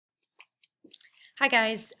Hi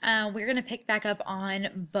guys, we're going to pick back up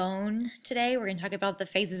on bone today. We're going to talk about the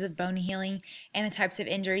phases of bone healing and the types of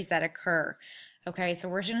injuries that occur. Okay, so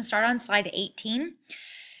we're going to start on slide 18.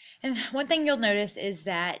 And one thing you'll notice is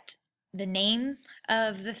that the name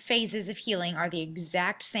of the phases of healing are the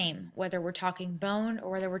exact same, whether we're talking bone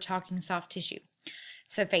or whether we're talking soft tissue.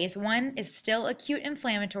 So phase 1 is still acute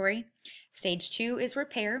inflammatory, stage 2 is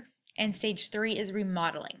repair, and stage 3 is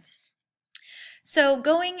remodeling. So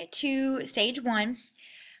going to stage 1,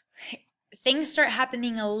 things start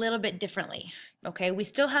happening a little bit differently. Okay, we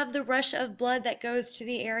still have the rush of blood that goes to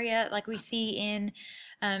the area like we see in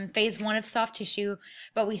phase 1 of soft tissue,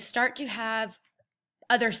 but we start to have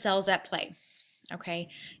other cells at play. Okay,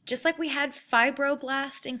 just like we had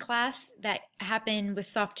fibroblast in class that happen with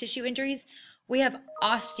soft tissue injuries, we have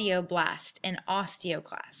osteoblast and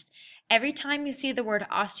osteoclast. Every time you see the word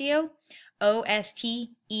osteo,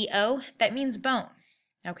 O-S-T-E-O, that means bone.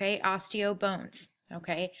 Okay, osteo bones.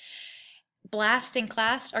 Okay, blast and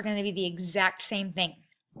clast are going to be the exact same thing.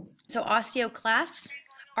 So osteoclasts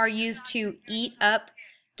are used to eat up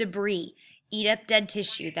debris, eat up dead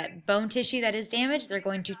tissue, that bone tissue that is damaged, they're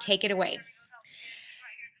going to take it away.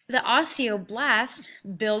 The osteoblast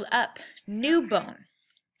build up new bone,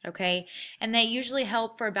 okay? And they usually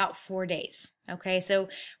help for about 4 days, okay? So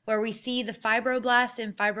where we see the fibroblast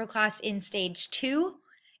and fibroclast in stage 2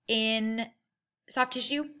 in soft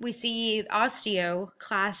tissue, we see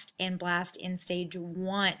osteoclast and blast in stage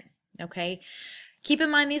 1, okay? Keep in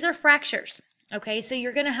mind these are fractures, okay? So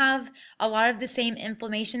you're going to have a lot of the same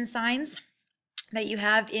inflammation signs that you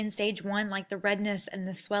have in stage 1, like the redness and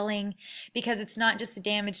the swelling, because it's not just the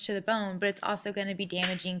damage to the bone, but it's also going to be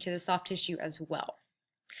damaging to the soft tissue as well.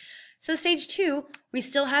 So stage 2, we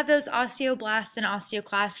still have those osteoblasts and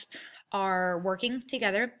osteoclasts are working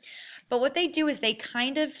together, but what they do is they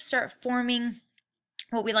kind of start forming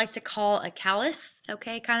what we like to call a callus,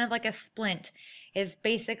 okay, kind of like a splint, is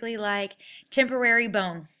basically like temporary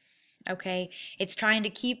bone, okay? It's trying to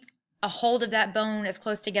keep a hold of that bone as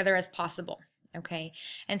close together as possible, okay?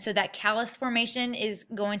 And so that callus formation is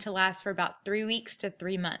going to last for about 3 weeks to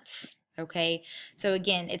 3 months, okay? So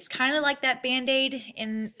again, it's kind of like that Band-Aid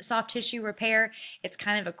in soft tissue repair. It's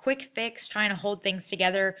kind of a quick fix trying to hold things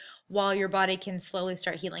together while your body can slowly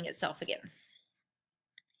start healing itself again.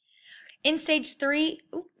 In stage 3,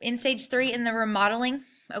 in the remodeling,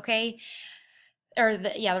 okay,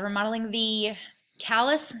 the remodeling, the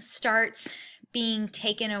callus starts being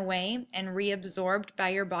taken away and reabsorbed by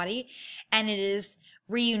your body, and it is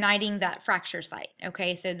reuniting that fracture site,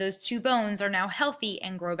 okay? So those two bones are now healthy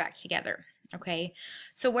and grow back together, okay?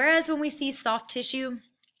 So whereas when we see soft tissue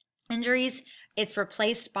injuries, it's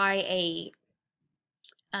replaced by a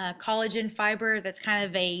collagen fiber that's kind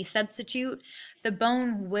of a substitute, the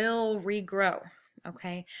bone will regrow.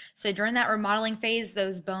 Okay, so during that remodeling phase,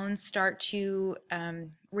 those bones start to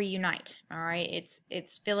reunite. All right,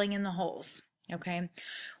 it's filling in the holes. Okay,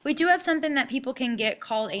 we do have something that people can get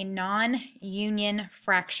called a non-union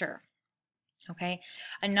fracture. Okay,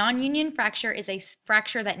 a non-union fracture is a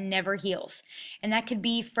fracture that never heals, and that could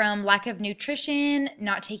be from lack of nutrition,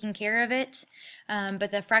 not taking care of it,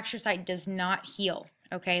 but the fracture site does not heal.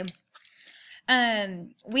 Okay,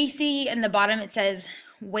 we see in the bottom it says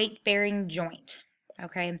weight-bearing joint.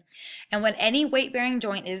 Okay, and what any weight-bearing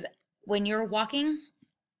joint is, when you're walking,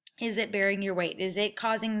 is it bearing your weight? Is it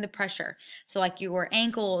causing the pressure? So like your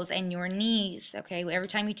ankles and your knees, okay, every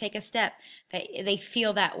time you take a step, they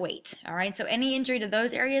feel that weight, all right? So any injury to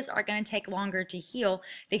those areas are going to take longer to heal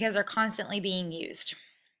because they're constantly being used.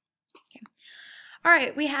 Okay. All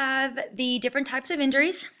right, we have the different types of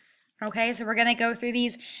injuries. Okay, so we're going to go through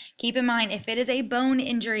these. Keep in mind, if it is a bone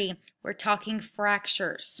injury, we're talking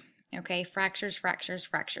fractures. Okay, fractures, fractures,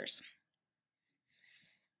 fractures.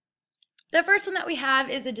 The first one that we have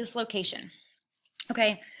is a dislocation.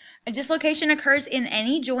 Okay, a dislocation occurs in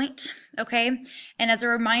any joint, okay? And as a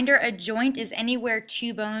reminder, a joint is anywhere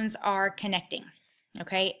two bones are connecting,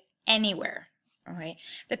 okay? Anywhere, all right?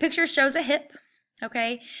 The picture shows a hip,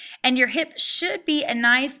 okay? And your hip should be a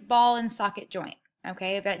nice ball and socket joint,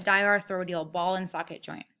 okay? That diarthrodial ball and socket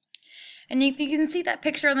joint. And if you can see that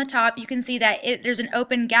picture on the top, you can see that there's an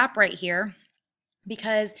open gap right here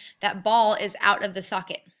because that ball is out of the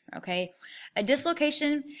socket, okay? A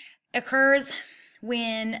dislocation occurs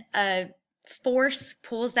when a force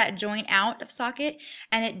pulls that joint out of socket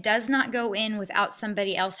and it does not go in without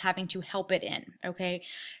somebody else having to help it in, okay?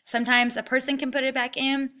 Sometimes a person can put it back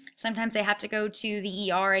in, sometimes they have to go to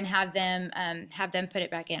the ER and have them put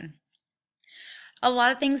it back in. A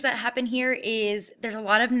lot of things that happen here is there's a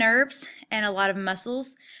lot of nerves and a lot of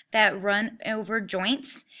muscles that run over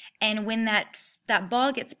joints, and when that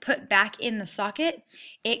ball gets put back in the socket,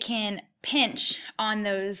 it can pinch on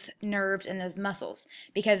those nerves and those muscles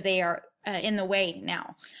because they are in the way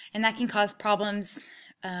now, and that can cause problems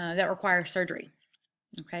that require surgery.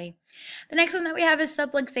 Okay. The next one that we have is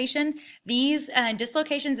subluxation. These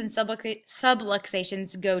dislocations and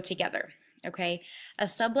subluxations go together. Okay. A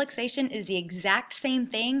subluxation is the exact same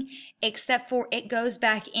thing, except for it goes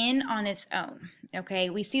back in on its own. Okay.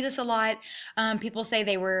 We see this a lot. People say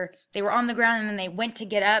they were on the ground and then they went to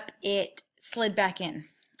get up, it slid back in.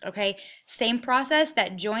 Okay. Same process.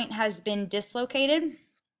 That joint has been dislocated,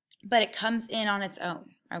 but it comes in on its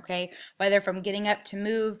own. Okay, whether from getting up to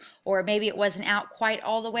move, or maybe it wasn't out quite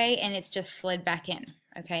all the way and it's just slid back in.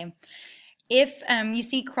 Okay, if you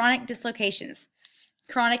see chronic dislocations,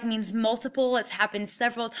 chronic means multiple, it's happened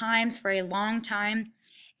several times for a long time.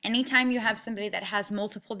 Anytime you have somebody that has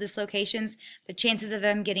multiple dislocations, the chances of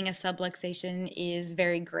them getting a subluxation is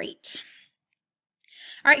very great.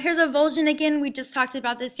 All right, here's avulsion again. We just talked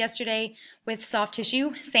about this yesterday with soft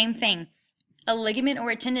tissue. Same thing. A ligament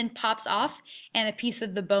or a tendon pops off and a piece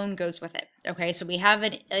of the bone goes with it. Okay, so we have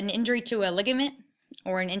an injury to a ligament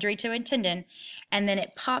or an injury to a tendon, and then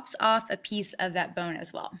it pops off a piece of that bone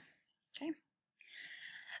as well. Okay.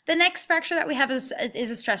 The next fracture that we have is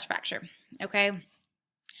a stress fracture. Okay.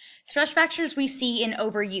 Stress fractures we see in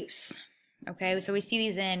overuse. Okay, so we see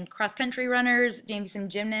these in cross-country runners, maybe some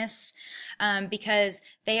gymnasts, because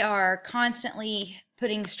they are constantly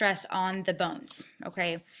putting stress on the bones.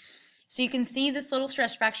 Okay. So you can see this little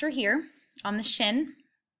stress fracture here on the shin,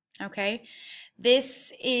 okay?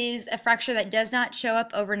 This is a fracture that does not show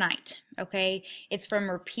up overnight, okay? It's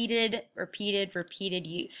from repeated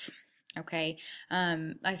use, okay?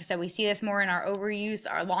 Like I said, we see this more in our overuse,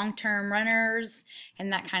 our long-term runners,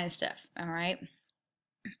 and that kind of stuff, all right?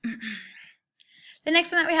 The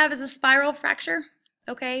next one that we have is a spiral fracture,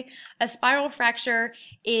 okay? A spiral fracture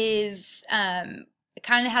is, it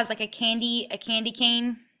kind of has like a candy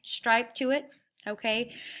cane stripe to it.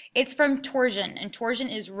 Okay, it's from torsion, and torsion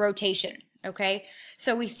is rotation. Okay,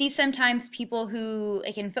 so we see sometimes people who,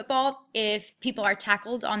 like in football, if people are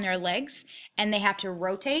tackled on their legs and they have to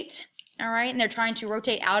rotate, all right, and they're trying to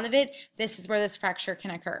rotate out of it, this is where this fracture can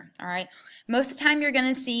occur. All right, most of the time you're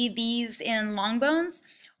going to see these in long bones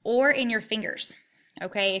or in your fingers.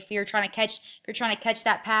 Okay, if you're trying to catch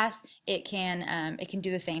that pass, it can do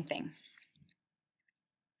the same thing.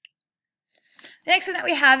 The next one that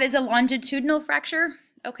we have is a longitudinal fracture.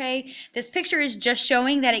 Okay, this picture is just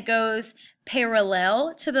showing that it goes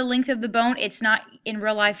parallel to the length of the bone. It's not, in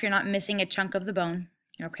real life, you're not missing a chunk of the bone.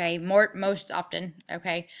 Okay, most often.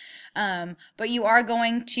 Okay, but you are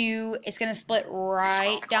going to, it's going to split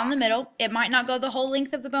right down the middle. It might not go the whole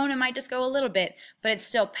length of the bone. It might just go a little bit, but it's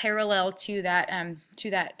still parallel to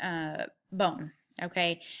that bone.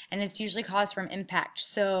 Okay, and it's usually caused from impact.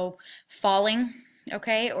 So falling.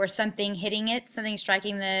 Okay, or something hitting it, something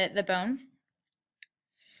striking the bone.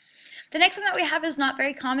 The next one that we have is not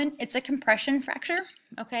very common. It's a compression fracture,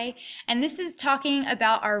 okay? And this is talking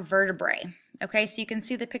about our vertebrae, okay? So you can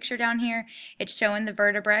see the picture down here. It's showing the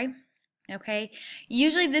vertebrae, okay?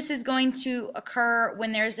 Usually this is going to occur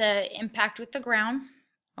when there's an impact with the ground,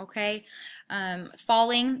 okay?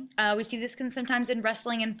 Falling, we see this can sometimes in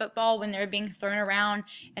wrestling and football when they're being thrown around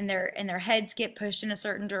and their heads get pushed in a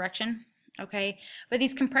certain direction. Okay, but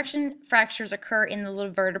these compression fractures occur in the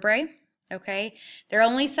little vertebrae. Okay, they're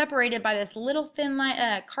only separated by this little thin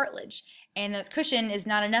cartilage, and the cushion is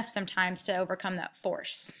not enough sometimes to overcome that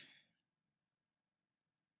force.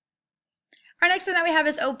 Our next one that we have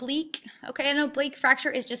is oblique. Okay, an oblique fracture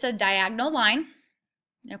is just a diagonal line.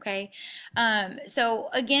 Okay, so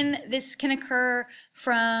again, this can occur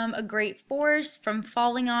from a great force, from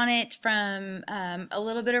falling on it, from a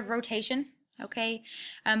little bit of rotation. Okay,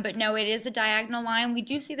 but no, it is a diagonal line. We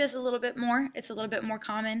do see this a little bit more. It's a little bit more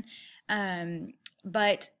common,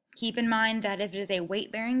 but keep in mind that if it is a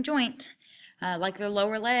weight-bearing joint, like the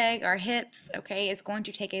lower leg or hips, okay, it's going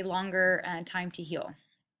to take a longer time to heal.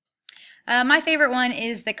 My favorite one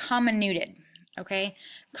is the comminuted. Okay,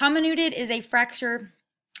 comminuted is a fracture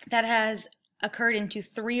that has occurred into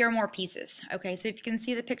 3 or more pieces. Okay, so if you can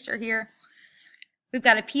see the picture here, we've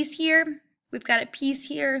got a piece here, we've got a piece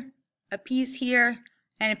here, a piece here,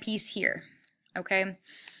 and a piece here, okay?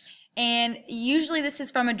 And usually this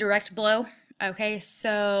is from a direct blow, okay?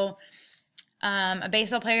 So a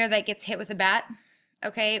baseball player that gets hit with a bat,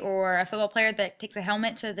 okay? Or a football player that takes a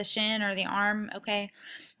helmet to the shin or the arm, okay?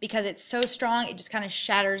 Because it's so strong, it just kind of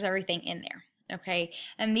shatters everything in there, okay?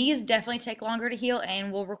 And these definitely take longer to heal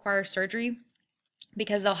and will require surgery.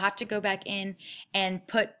 because they'll have to go back in and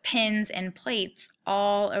put pins and plates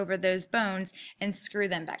all over those bones and screw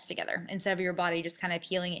them back together instead of your body just kind of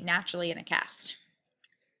healing it naturally in a cast.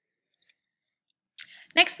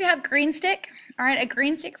 Next, we have green stick. All right, a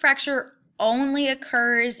green stick fracture only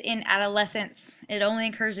occurs in adolescence. It only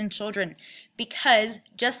occurs in children because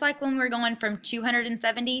just like when we're going from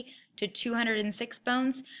 270 to 206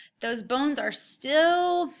 bones, those bones are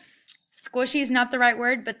still, squishy is not the right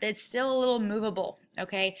word, but it's still a little movable,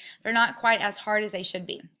 okay? They're not quite as hard as they should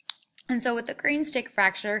be. And so with the green stick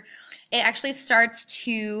fracture, it actually starts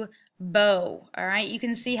to bow, all right? You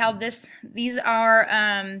can see how these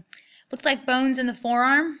are, looks like bones in the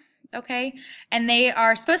forearm, okay? And they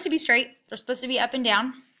are supposed to be straight. They're supposed to be up and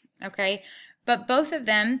down, okay? But both of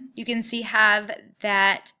them, you can see, have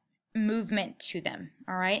that movement to them,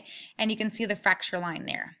 all right? And you can see the fracture line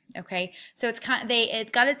there, okay? So it's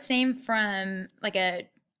it's got its name from like a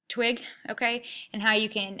twig, okay? And how you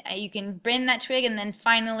can bend that twig, and then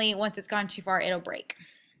finally, once it's gone too far, it'll break.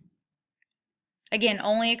 Again,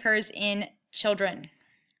 only occurs in children.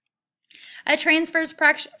 A transverse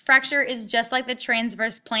fracture is just like the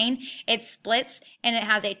transverse plane. It splits and it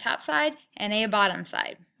has a top side and a bottom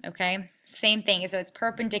side, okay? Same thing, so it's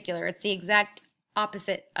perpendicular. It's the exact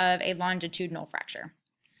opposite of a longitudinal fracture.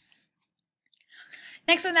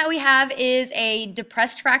 Next one that we have is a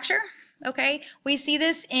depressed fracture, okay? We see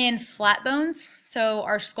this in flat bones, so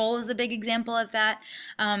our skull is a big example of that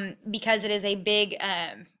because it is a big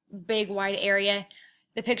wide area.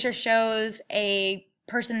 The picture shows a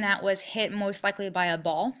person that was hit most likely by a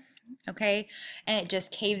ball, okay, and it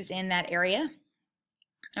just caves in that area,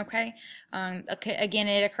 okay. Again,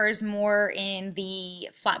 it occurs more in the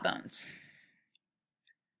flat bones.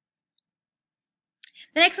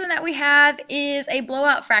 The next one that we have is a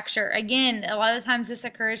blowout fracture. Again, a lot of times this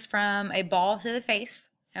occurs from a ball to the face,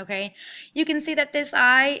 okay. You can see that this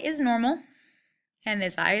eye is normal and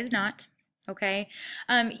this eye is not. Okay,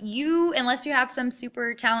 unless you have some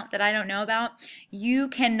super talent that I don't know about, you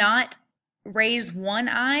cannot raise one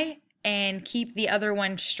eye and keep the other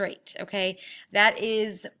one straight, okay? That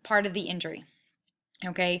is part of the injury,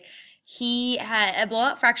 okay? A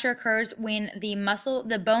blowout fracture occurs when the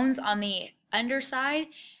bones on the underside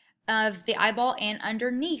of the eyeball and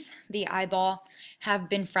underneath the eyeball have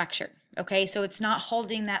been fractured. Okay, so it's not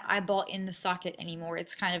holding that eyeball in the socket anymore.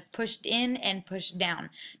 It's kind of pushed in and pushed down,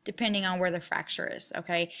 depending on where the fracture is,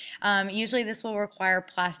 okay? Usually this will require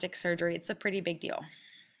plastic surgery. It's a pretty big deal.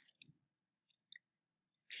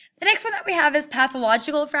 The next one that we have is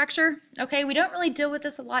pathological fracture. Okay, we don't really deal with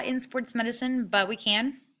this a lot in sports medicine, but we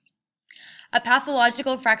can. A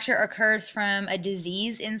pathological fracture occurs from a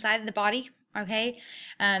disease inside the body, okay?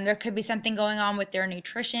 There could be something going on with their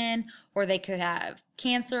nutrition, or they could have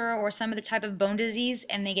cancer or some other type of bone disease,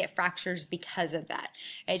 and they get fractures because of that.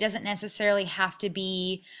 It doesn't necessarily have to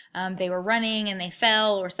be they were running and they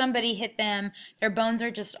fell or somebody hit them. Their bones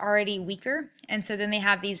are just already weaker, and so then they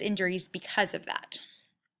have these injuries because of that.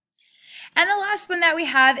 And the last one that we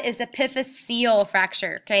have is epiphyseal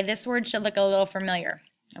fracture. Okay, this word should look a little familiar.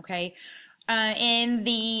 Okay, in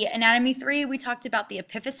the Anatomy 3, we talked about the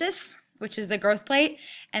epiphysis, which is the growth plate,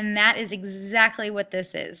 and that is exactly what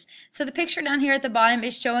this is. So the picture down here at the bottom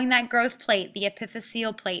is showing that growth plate, the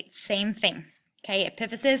epiphyseal plate, same thing. Okay,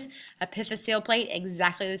 epiphysis, epiphyseal plate,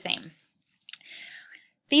 exactly the same.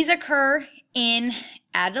 These occur in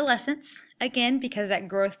adolescence, again, because that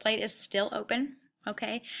growth plate is still open.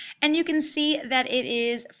 Okay, and you can see that it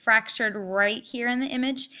is fractured right here in the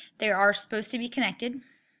image. They are supposed to be connected.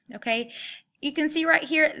 Okay, you can see right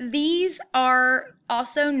here, these are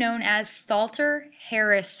also known as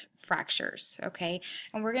Salter-Harris fractures, okay?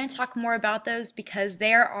 And we're going to talk more about those because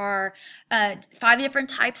there are 5 different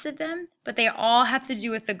types of them, but they all have to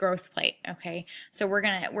do with the growth plate, okay? So we're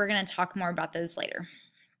gonna talk more about those later.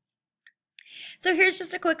 So here's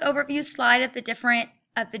just a quick overview slide of the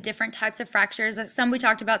different types of fractures. Some we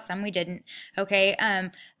talked about, some we didn't, okay?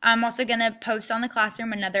 I'm also going to post on the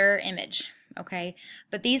classroom another image, okay?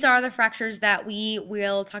 But these are the fractures that we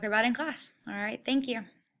will talk about in class. All right, thank you.